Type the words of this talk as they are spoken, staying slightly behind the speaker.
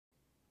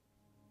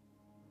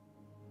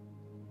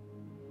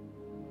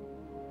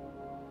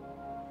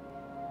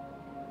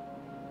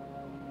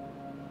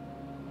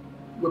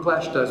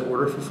Whiplash does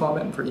order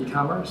fulfillment for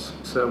e-commerce,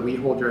 so we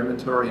hold your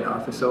inventory in our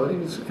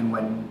facilities, and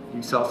when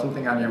you sell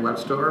something on your web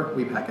store,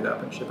 we pack it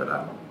up and ship it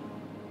out.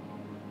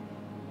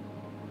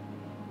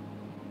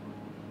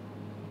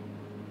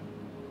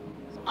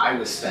 I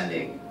was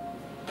spending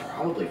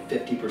probably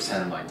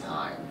 50% of my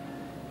time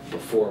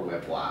before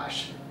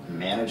Whiplash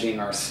managing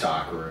our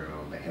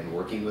stockroom and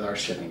working with our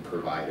shipping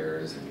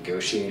providers and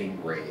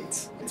negotiating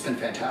rates. It's been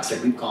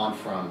fantastic. We've gone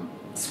from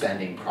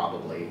spending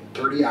probably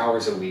 30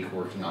 hours a week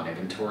working on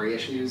inventory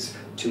issues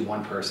to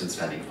one person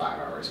spending 5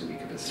 hours a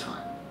week of his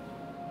time.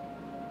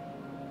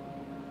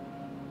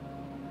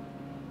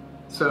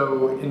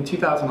 So in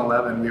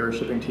 2011, we were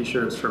shipping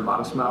t-shirts for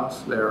Modest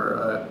Mouse. They're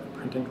a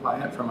printing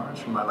client from ours,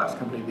 from my last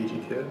company,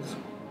 VG Kids.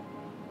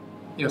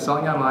 You know,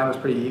 selling online was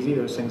pretty easy.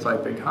 There's things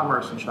like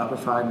BigCommerce and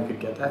Shopify, and we could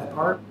get that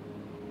part.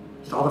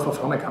 Just all the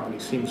fulfillment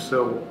companies seemed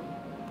so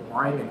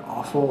boring and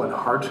awful and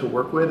hard to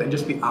work with, and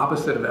just the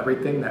opposite of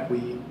everything that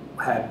we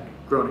had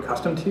grown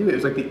accustomed to. It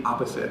was like the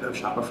opposite of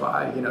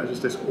Shopify. You know,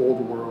 just this old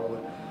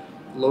world,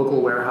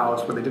 local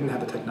warehouse where they didn't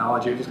have the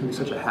technology. It was just gonna be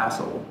such a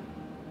hassle.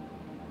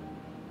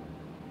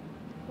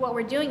 What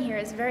we're doing here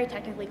is very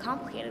technically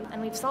complicated,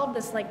 and we've solved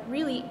this like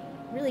really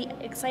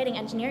exciting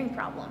engineering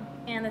problem.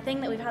 And the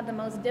thing that we've had the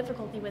most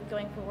difficulty with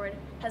going forward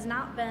has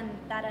not been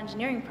that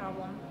engineering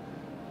problem,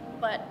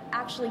 but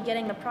actually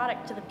getting the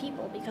product to the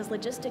people, because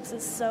logistics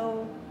is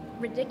so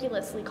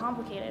ridiculously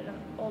complicated in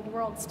old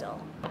world still.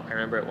 I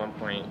remember at one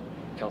point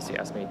Kelsey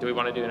asked me, do we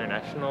want to do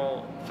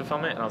international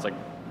fulfillment? And I was like,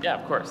 yeah,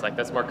 of course, like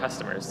that's more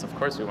customers, of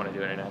course we want to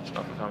do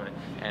international fulfillment.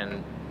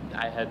 And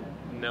I had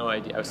no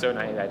idea, I was so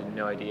naive, I had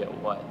no idea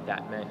what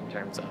that meant in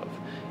terms of,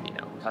 you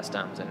know,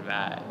 customs and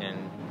VAT and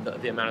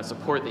the amount of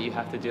support that you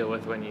have to deal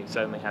with when you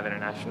suddenly have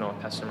international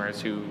customers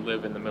who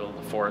live in the middle of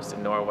the forest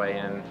in Norway,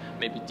 and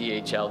maybe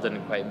DHL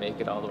didn't quite make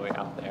it all the way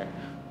out there.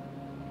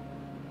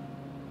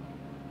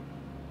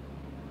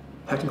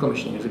 Technical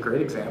Machine is a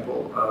great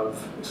example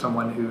of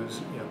someone who's,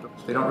 you know,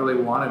 they don't really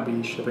want to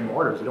be shipping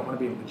orders, they don't want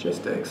to be in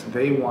logistics,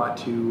 they want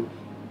to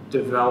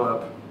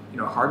develop, you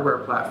know, a hardware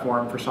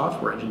platform for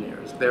software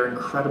engineers. They're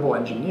incredible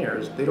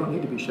engineers, they don't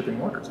need to be shipping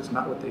orders, it's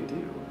not what they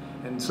do.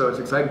 And so it's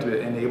exciting to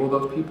enable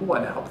those people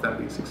and help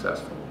them be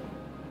successful.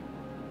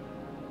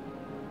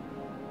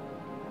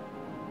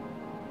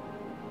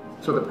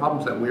 So the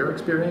problems that we're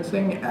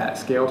experiencing at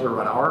scale to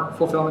run our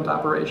fulfillment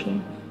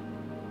operation,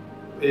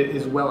 it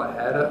is well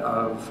ahead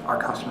of our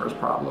customers'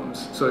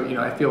 problems. So, you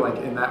know, I feel like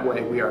in that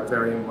way we are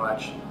very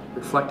much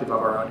reflective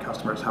of our own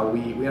customers, how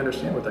we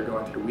understand what they're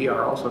going through. We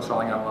are also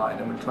selling online,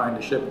 and we're trying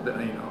to ship, you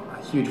know,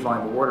 a huge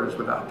volume of orders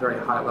with a very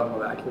high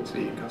level of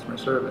accuracy in customer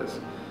service.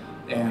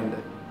 And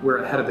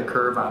we're ahead of the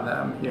curve on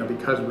them, you know,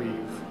 because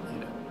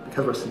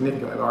we're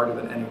significantly larger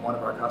than any one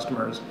of our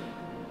customers.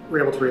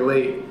 We're able to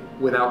relate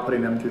without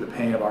putting them through the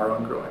pain of our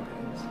own growing pains.